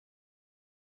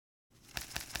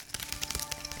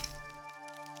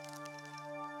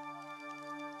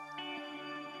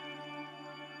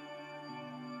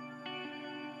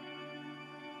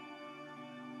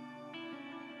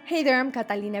Hey there, I'm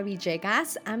Catalina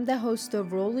Villegas. I'm the host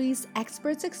of Rolli's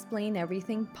Experts Explain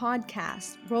Everything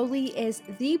podcast. Rolli is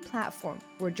the platform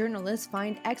where journalists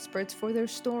find experts for their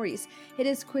stories. It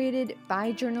is created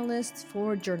by journalists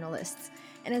for journalists.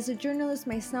 And as a journalist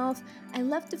myself, I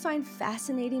love to find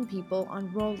fascinating people on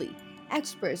Rolli,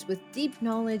 experts with deep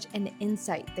knowledge and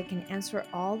insight that can answer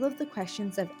all of the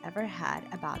questions I've ever had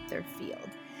about their field.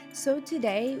 So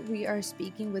today we are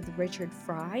speaking with Richard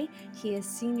Fry. He is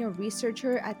senior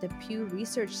researcher at the Pew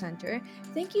Research Center.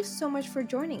 Thank you so much for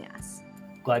joining us.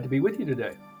 Glad to be with you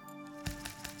today.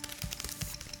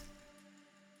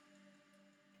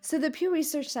 So the Pew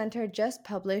Research Center just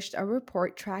published a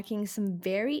report tracking some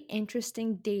very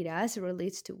interesting data as it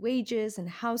relates to wages and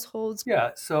households. Yeah,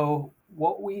 so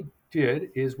what we did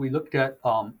is we looked at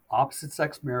opposite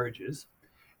sex marriages,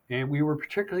 and we were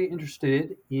particularly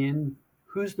interested in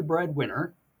who's the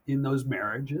breadwinner in those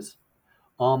marriages,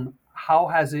 how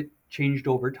has it changed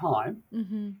over time,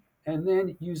 and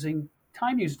then using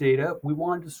time use data, we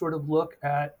wanted to sort of look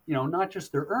at, not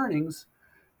just their earnings,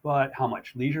 but how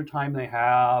much leisure time they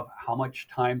have, how much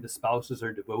time the spouses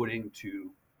are devoting to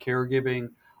caregiving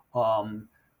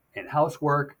and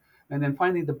housework. And then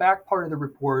finally, the back part of the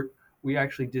report, we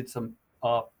actually did some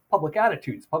public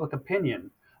attitudes, public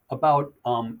opinion about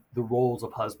the roles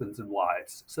of husbands and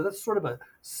wives. So that's sort of a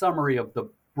summary of the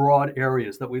broad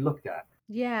areas that we looked at.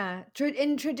 Yeah,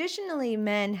 and traditionally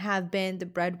men have been the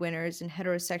breadwinners in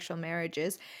heterosexual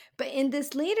marriages, but in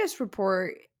this latest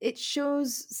report, it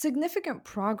shows significant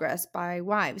progress by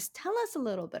wives. Tell us a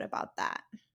little bit about that.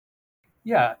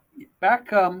 Yeah,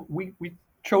 we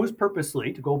chose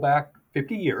purposely to go back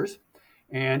 50 years.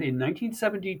 And in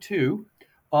 1972,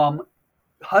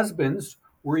 husbands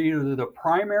were either the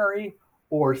primary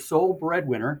or sole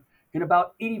breadwinner in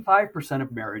about 85%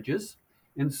 of marriages.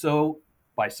 And so,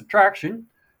 by subtraction,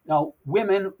 now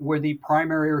women were the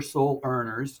primary or sole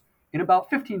earners in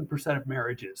about 15% of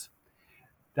marriages.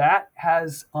 That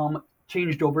has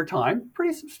changed over time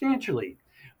pretty substantially.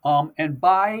 And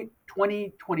by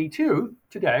 2022,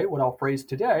 today, what I'll phrase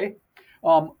today,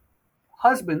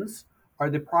 husbands are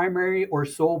the primary or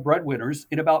sole breadwinners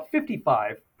in about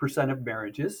 55% of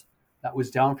marriages. That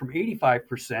was down from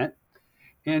 85%.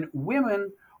 And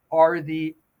women are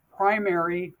the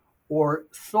primary or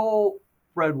sole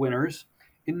breadwinners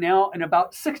in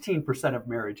about 16% of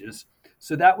marriages.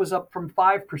 So that was up from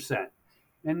 5%.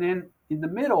 And then in the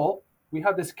middle, we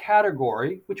have this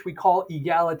category, which we call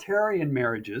egalitarian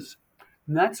marriages.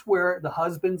 And that's where the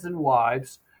husbands and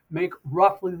wives make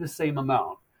roughly the same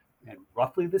amount. And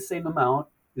roughly the same amount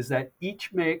is that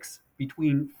each makes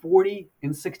between 40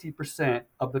 and 60%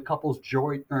 of the couple's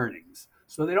joint earnings.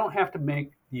 So they don't have to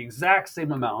make the exact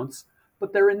same amounts,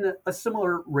 but they're in a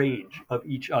similar range of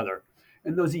each other.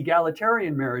 And those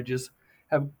egalitarian marriages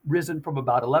have risen from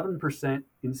about 11%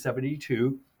 in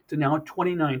 72 to now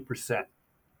 29%.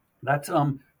 That's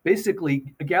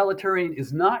basically, egalitarian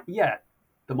is not yet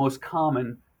the most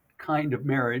common kind of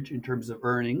marriage in terms of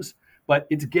earnings, but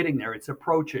it's getting there, it's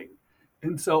approaching.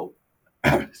 And so,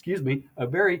 excuse me, a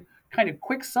very kind of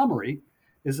quick summary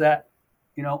is that,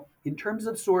 in terms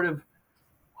of sort of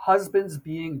husbands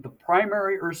being the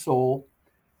primary or sole,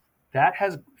 that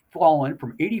has fallen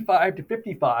from 85 to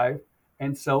 55.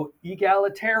 And so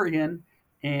egalitarian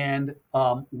and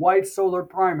wife solar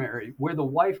primary, where the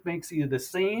wife makes either the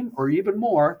same or even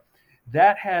more,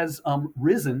 that has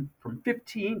risen from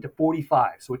 15 to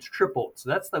 45. So it's tripled.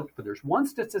 So if there's one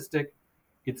statistic,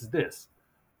 it's this.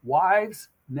 Wives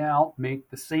now make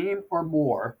the same or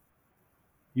more.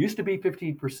 Used to be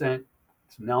 15%,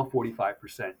 it's now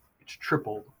 45%. It's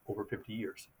tripled over 50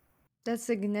 years. That's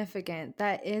significant.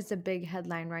 That is a big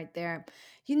headline right there.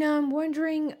 I'm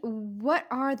wondering, what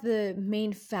are the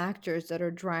main factors that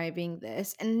are driving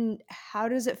this, and how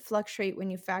does it fluctuate when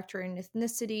you factor in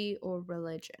ethnicity or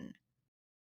religion?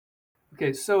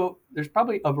 Okay, so there's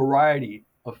probably a variety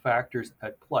of factors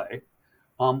at play.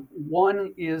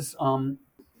 One is the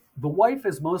wife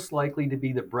is most likely to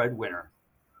be the breadwinner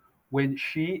when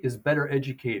she is better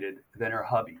educated than her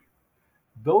hubby.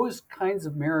 Those kinds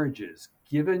of marriages,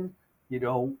 given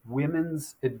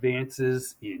women's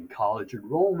advances in college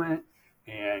enrollment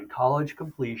and college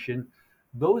completion,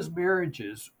 those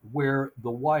marriages where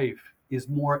the wife is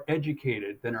more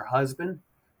educated than her husband,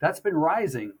 that's been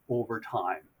rising over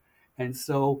time. And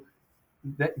so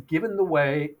that, given the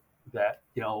way that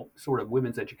sort of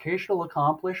women's educational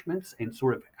accomplishments and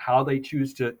sort of how they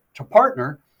choose to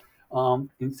partner,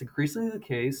 it's increasingly the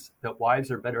case that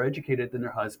wives are better educated than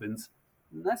their husbands.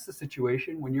 And that's the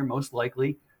situation when you're most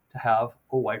likely to have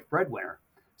a wife breadwinner.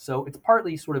 So it's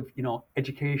partly sort of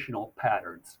educational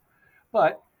patterns,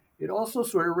 but it also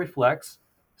sort of reflects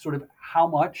sort of how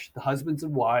much the husbands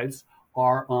and wives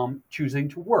are choosing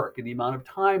to work and the amount of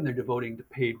time they're devoting to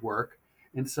paid work.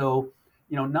 And so,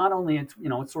 not only it's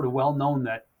sort of well known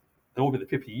that over the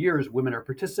 50 years, women are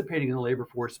participating in the labor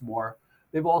force more.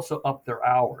 They've also upped their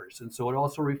hours. And so it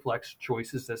also reflects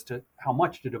choices as to how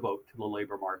much to devote to the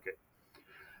labor market.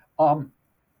 Um,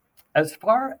 as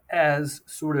far as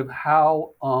sort of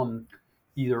how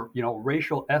either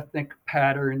racial ethnic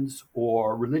patterns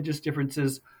or religious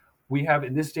differences, we have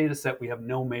in this data set we have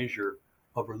no measure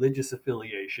of religious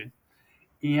affiliation,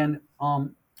 and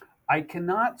I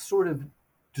cannot sort of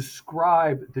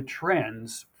describe the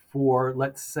trends for,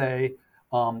 let's say,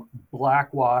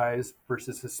 Black wives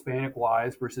versus Hispanic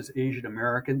wives versus Asian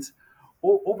Americans.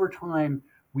 Over time,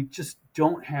 we just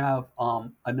don't have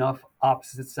enough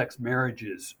opposite sex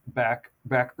marriages back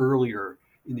earlier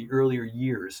in the earlier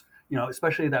years.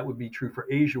 Especially that would be true for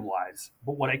Asian wives.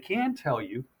 But what I can tell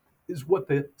you is what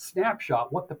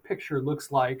the picture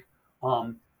looks like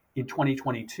in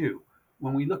 2022.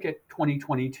 When we look at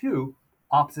 2022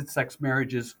 opposite sex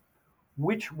marriages,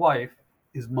 which wife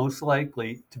is most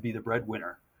likely to be the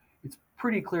breadwinner? It's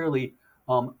pretty clearly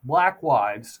Black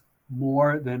wives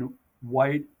more than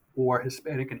white or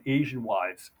Hispanic and Asian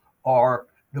wives are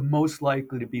the most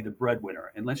likely to be the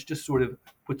breadwinner. And let's just sort of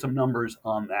put some numbers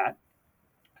on that.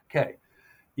 Okay.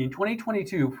 In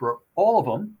 2022, for all of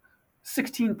them,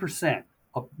 16%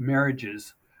 of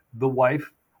marriages, the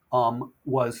wife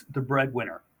was the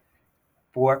breadwinner.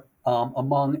 For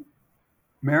among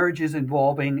marriages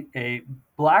involving a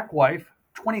Black wife,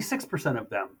 26% of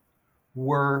them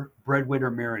were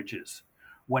breadwinner marriages.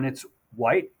 When it's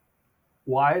white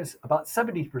wives, about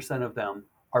 70% of them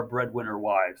are breadwinner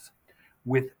wives.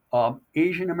 With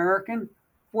Asian American,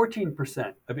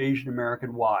 14% of Asian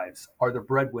American wives are the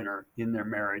breadwinner in their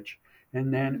marriage.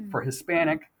 And then for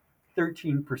Hispanic,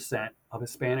 13% of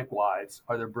Hispanic wives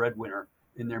are the breadwinner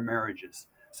in their marriages.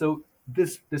 So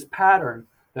this pattern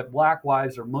that Black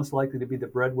wives are most likely to be the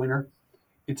breadwinner,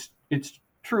 it's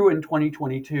true in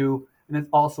 2022, and it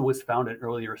also was found in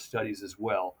earlier studies as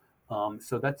well.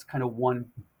 So that's kind of one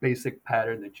basic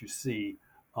pattern that you see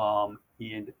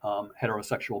in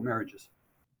heterosexual marriages.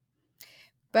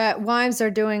 But wives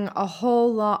are doing a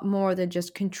whole lot more than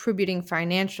just contributing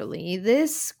financially.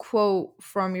 This quote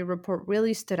from your report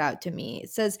really stood out to me.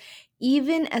 It says,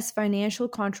 even as financial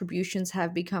contributions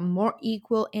have become more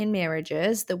equal in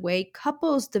marriages, the way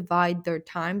couples divide their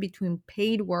time between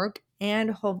paid work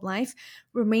and home life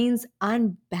remains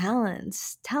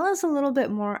unbalanced. Tell us a little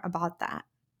bit more about that.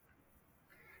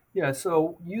 Yeah,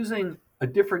 so using a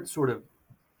different sort of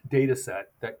data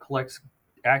set that collects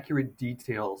accurate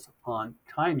details on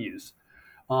time use,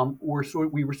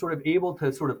 we were sort of able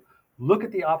to sort of look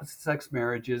at the opposite sex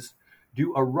marriages,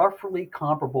 do a roughly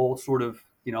comparable sort of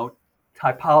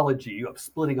typology of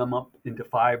splitting them up into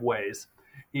 5 ways,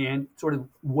 and sort of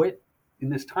what in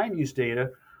this time use data,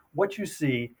 what you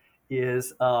see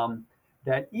is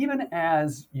that even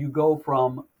as you go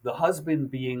from the husband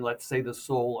being, let's say, the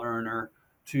sole earner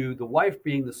to the wife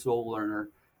being the sole earner,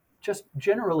 just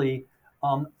generally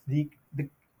the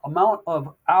amount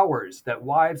of hours that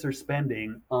wives are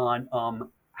spending on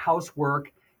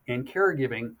housework and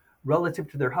caregiving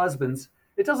relative to their husbands,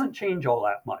 it doesn't change all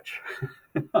that much.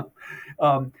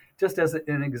 Just as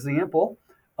an example,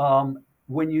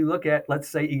 when you look at, let's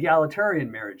say, egalitarian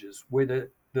marriages, where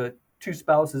the two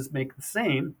spouses make the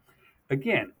same,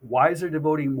 again, wives are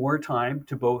devoting more time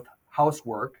to both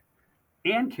housework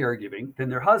and caregiving than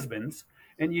their husbands.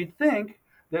 And you'd think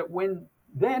that when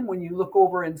you look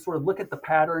over and sort of look at the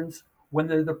patterns when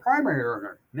they're the primary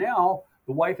earner, now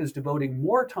the wife is devoting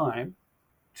more time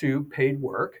to paid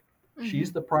work.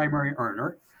 She's the primary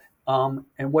earner.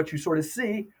 And what you sort of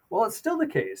see, well, it's still the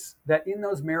case that in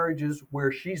those marriages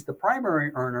where she's the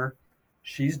primary earner,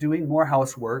 she's doing more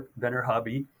housework than her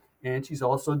hubby, and she's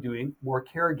also doing more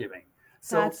caregiving.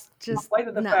 So, That's in just spite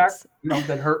of the fact, nuts.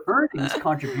 that her earnings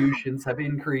contributions have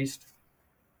increased,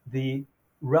 the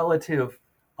relative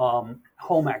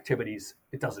home activities,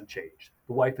 it doesn't change.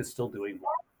 The wife is still doing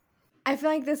more. I feel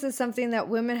like this is something that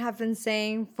women have been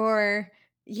saying for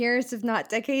years, if not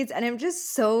decades, and I'm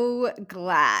just so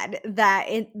glad that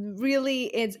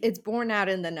it's borne out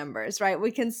in the numbers, right?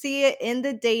 We can see it in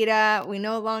the data. We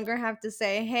no longer have to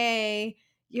say, hey,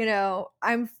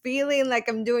 I'm feeling like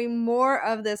I'm doing more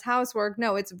of this housework.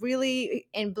 No, it's really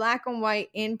in black and white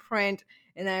in print,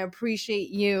 and I appreciate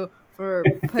you for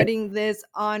putting this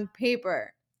on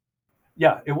paper.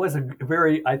 Yeah, it was a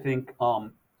very, I think,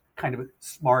 kind of a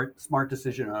smart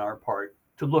decision on our part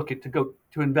to look at to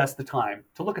invest the time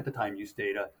to look at the time use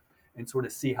data and sort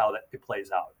of see how that it plays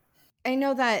out. I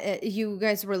know that you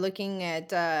guys were looking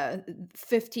at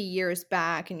 50 years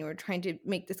back and you were trying to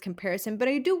make this comparison, but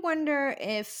I do wonder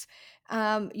if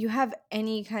you have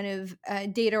any kind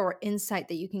of data or insight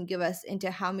that you can give us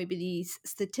into how maybe these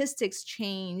statistics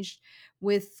changed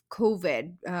with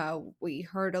COVID. We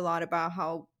heard a lot about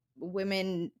how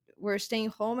women were staying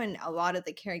home and a lot of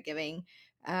the caregiving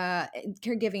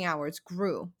hours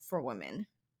grew for women.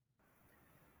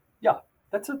 Yeah,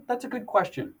 that's a good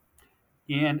question.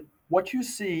 And what you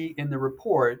see in the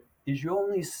report is you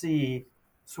only see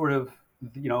sort of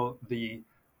the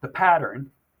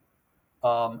pattern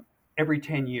every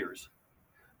 10 years.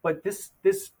 But this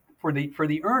for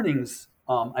the earnings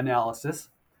analysis,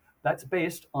 that's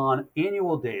based on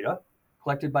annual data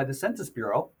collected by the Census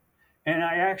Bureau, and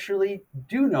I actually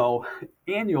do know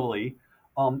annually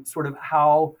sort of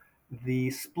how the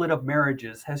split of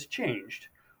marriages has changed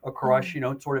across,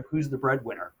 sort of who's the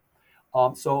breadwinner.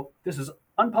 So this is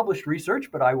unpublished research,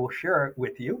 but I will share it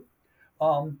with you.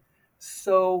 Um,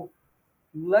 so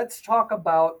let's talk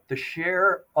about the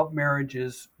share of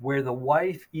marriages where the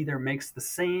wife either makes the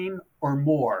same or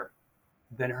more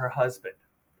than her husband.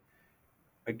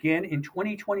 Again, in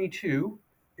 2022,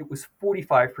 it was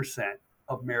 45%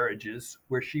 of marriages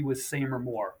where she was same or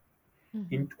more.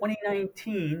 Mm-hmm. In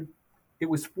 2019, it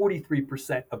was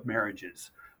 43% of marriages.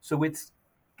 So it's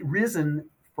risen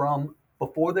from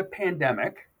before the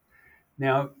pandemic.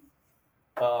 Now,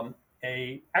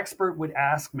 a expert would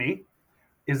ask me,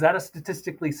 is that a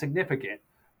statistically significant?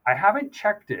 I haven't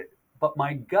checked it, but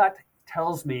my gut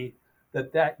tells me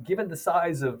that given the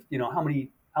size of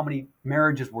how many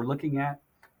marriages we're looking at,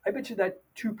 I bet you that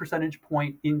 2 percentage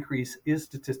point increase is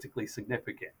statistically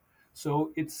significant.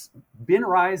 So it's been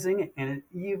rising, and it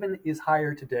even is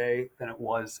higher today than it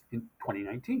was in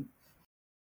 2019.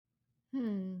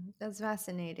 That's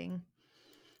fascinating.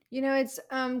 It's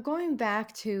going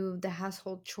back to the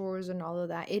household chores and all of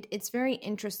that. It's very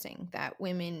interesting that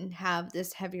women have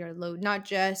this heavier load, not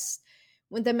just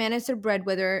when the man is the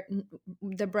breadwinner,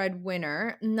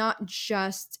 not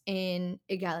just in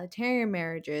egalitarian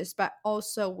marriages, but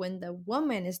also when the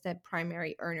woman is the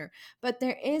primary earner. But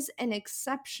there is an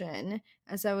exception,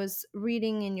 as I was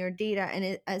reading in your data,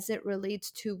 and as it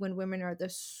relates to when women are the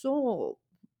sole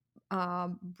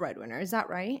breadwinner. Is that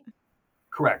right?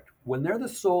 Correct. When they're the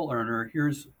sole earner,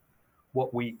 here's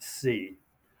what we see.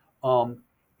 Um,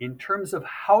 in terms of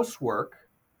housework,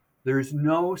 there's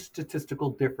no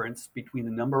statistical difference between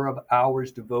the number of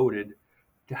hours devoted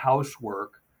to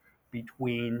housework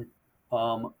between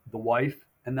the wife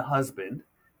and the husband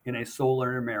in a sole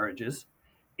earner marriages.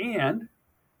 And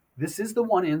this is the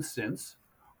one instance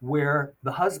where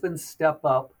the husbands step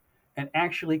up and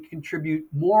actually contribute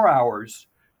more hours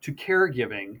to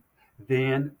caregiving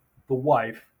than the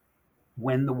wife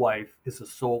when the wife is a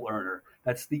sole earner.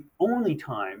 That's the only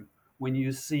time when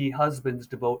you see husbands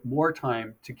devote more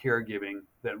time to caregiving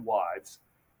than wives,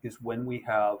 is when we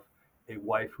have a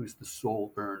wife who's the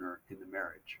sole earner in the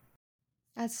marriage.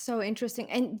 That's so interesting.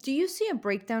 And do you see a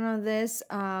breakdown on this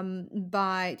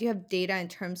do you have data in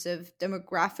terms of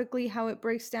demographically how it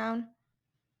breaks down?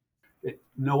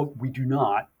 No, we do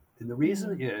not. And the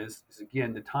reason Hmm. is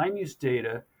again, the time use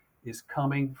data is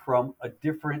coming from a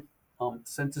different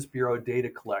Census Bureau data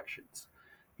collections.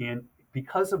 And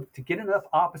to get enough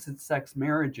opposite sex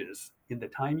marriages in the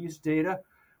time use data,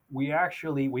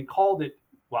 we called it,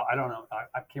 well, I don't know,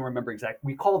 I can't remember exactly.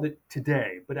 We called it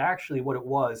today, but actually what it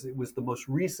was the most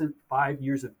recent 5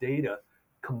 years of data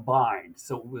combined.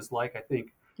 So it was like, I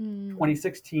think, Mm.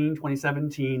 2016,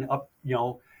 2017,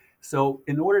 so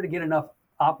in order to get enough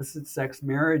opposite sex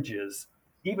marriages,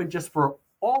 even just for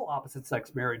all opposite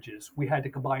sex marriages, we had to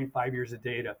combine 5 years of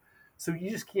data. So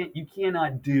you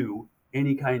cannot do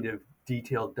any kind of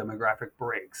detailed demographic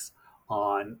breaks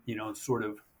on, sort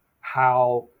of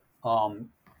how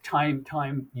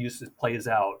time usage plays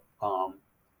out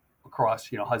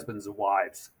across, husbands and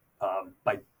wives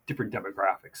by different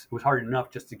demographics. It was hard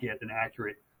enough just to get an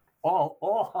accurate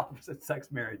all opposite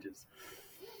sex marriages.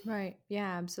 Right.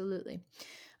 Yeah, absolutely.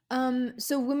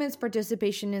 So women's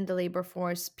participation in the labor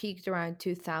force peaked around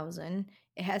 2000.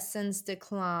 It has since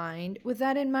declined. With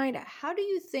that in mind, how do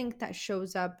you think that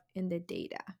shows up in the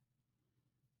data?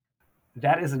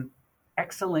 That is an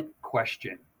excellent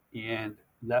question, and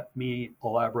let me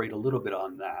elaborate a little bit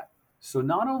on that. So,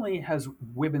 not only has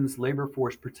women's labor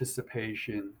force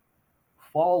participation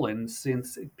fallen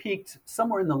since it peaked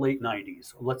somewhere in the late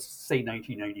 90s, let's say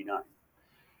 1999.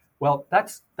 Well,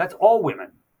 that's all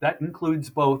women. That includes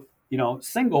both,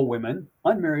 single women,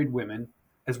 unmarried women,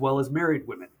 as well as married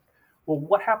women. Well,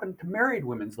 what happened to married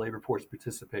women's labor force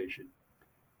participation?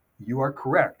 You are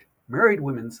correct. married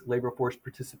women's labor force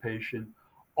participation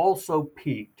also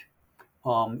peaked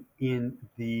in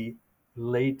the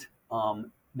late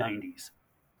 90s.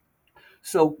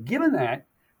 So, given that,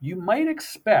 you might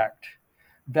expect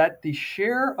that the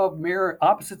share of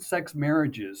opposite sex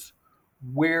marriages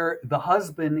where the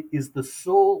husband is the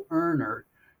sole earner,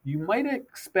 you might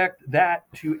expect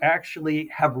that to actually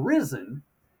have risen,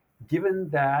 given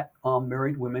that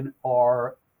married women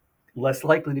are less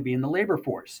likely to be in the labor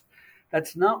force.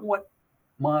 That's not what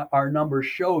our numbers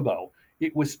show, though.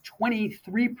 It was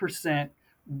 23%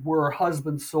 were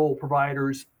husband sole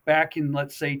providers back in,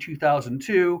 let's say,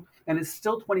 2002, and it's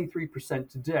still 23%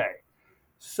 today.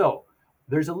 So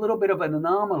there's a little bit of an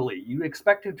anomaly. You'd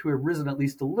expect it to have risen at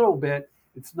least a little bit.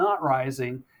 It's not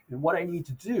rising. And what I need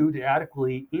to do to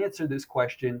adequately answer this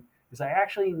question is I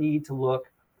actually need to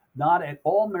look not at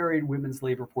all married women's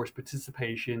labor force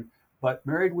participation, but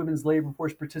married women's labor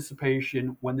force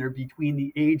participation when they're between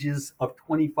the ages of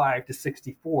 25 to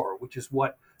 64, which is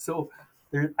what, so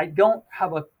there, I don't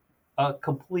have a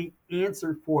complete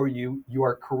answer for you. You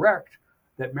are correct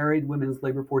that married women's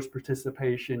labor force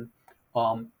participation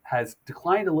has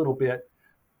declined a little bit,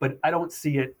 but I don't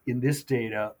see it in this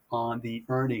data on the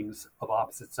earnings of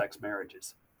opposite sex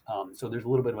marriages. So there's a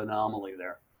little bit of anomaly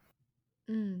there.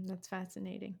 That's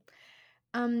fascinating.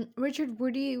 Richard,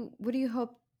 what do you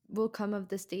hope will come of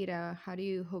this data? How do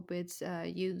you hope it's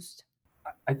used?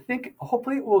 I think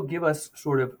hopefully it will give us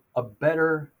sort of a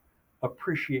better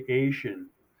appreciation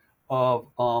of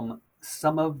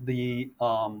some of the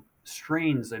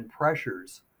strains and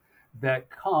pressures that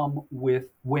come with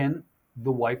when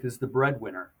the wife is the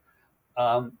breadwinner.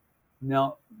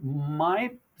 Now,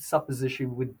 my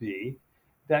supposition would be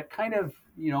that kind of,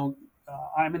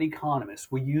 I'm an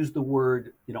economist. We use the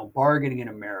word, bargaining in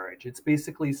a marriage. It's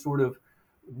basically sort of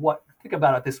think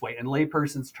about it this way. In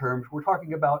layperson's terms, we're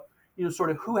talking about,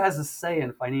 sort of who has a say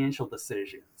in financial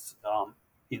decisions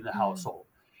in the household.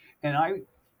 And I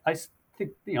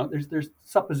think, there's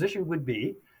supposition would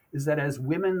be is that as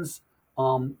women's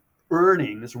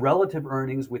earnings, relative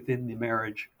earnings within the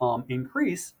marriage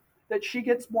increase, that she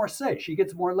gets more say, she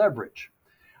gets more leverage.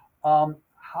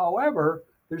 However,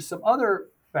 there's some other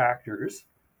factors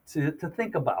to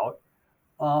think about.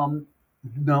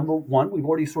 Number one, we've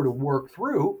already sort of worked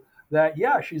through that,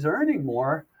 yeah, she's earning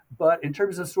more, but in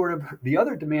terms of sort of the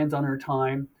other demands on her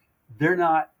time, they're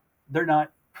not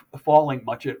falling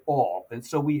much at all. And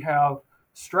so we have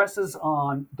stresses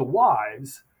on the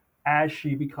wives as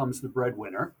she becomes the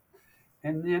breadwinner.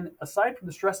 And then aside from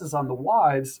the stresses on the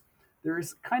wives, there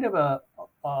is kind of a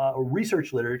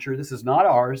research literature. This is not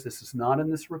ours. This is not in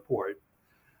this report.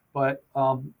 But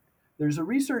there's a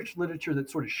research literature that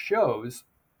sort of shows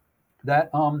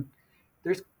that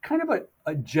there's kind of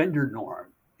a gender norm.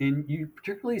 And you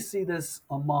particularly see this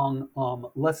among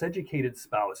less educated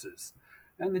spouses.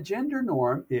 And the gender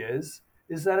norm is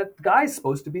that a guy's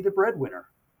supposed to be the breadwinner.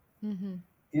 Mm-hmm.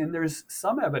 And there's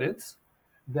some evidence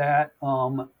that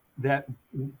that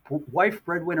wife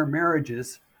breadwinner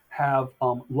marriages have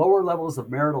lower levels of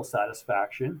marital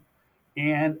satisfaction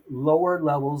and lower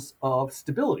levels of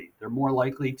stability. They're more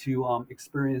likely to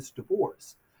experience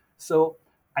divorce. So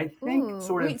I think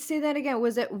wait, say that again.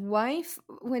 Was it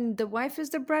when the wife is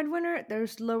the breadwinner,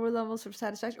 there's lower levels of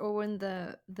satisfaction, or when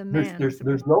the man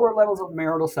there's lower levels of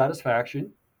marital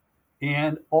satisfaction,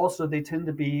 and also they tend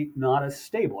to be not as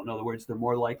stable. In other words, they're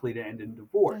more likely to end in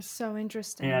divorce. That's so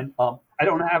interesting. And I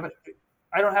don't have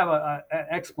an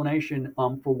explanation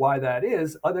for why that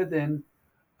is, other than,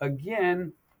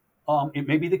 again, it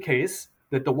may be the case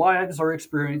that the wives are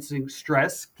experiencing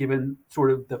stress given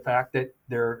sort of the fact that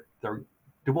they're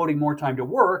devoting more time to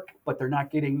work, but they're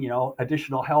not getting,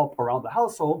 additional help around the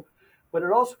household. But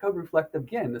it also could reflect,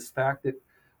 again, this fact that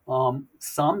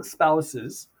some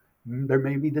spouses, there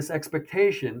may be this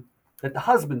expectation that the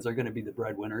husbands are going to be the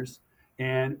breadwinners.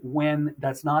 And when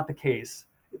that's not the case,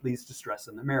 it leads to stress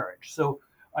in the marriage. So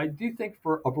I do think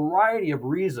for a variety of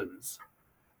reasons,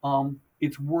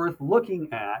 it's worth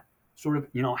looking at sort of,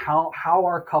 how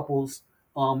are couples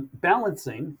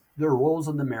balancing their roles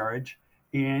in the marriage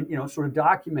and, sort of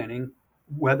documenting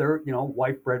whether,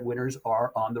 wife breadwinners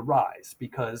are on the rise.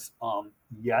 Because,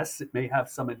 yes, it may have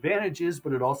some advantages,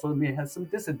 but it also may have some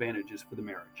disadvantages for the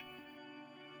marriage.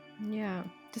 Yeah,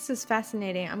 this is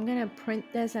fascinating. I'm going to print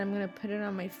this and I'm going to put it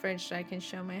on my fridge so I can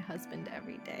show my husband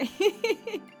every day.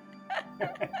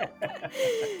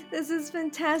 This is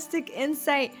fantastic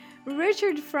insight.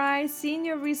 Richard Fry,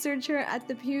 Senior Researcher at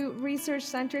the Pew Research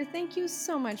Center, thank you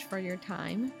so much for your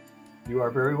time. You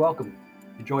are very welcome.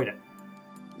 Enjoyed it.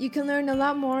 You can learn a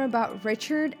lot more about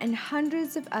Richard and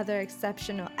hundreds of other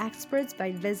exceptional experts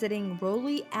by visiting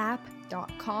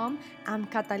rolliapp.com. I'm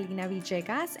Catalina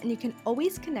Villegas, and you can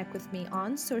always connect with me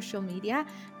on social media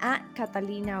at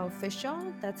Catalina Official.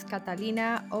 That's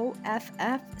Catalina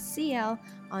OFFCL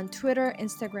on Twitter,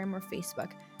 Instagram, or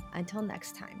Facebook. Until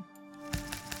next time.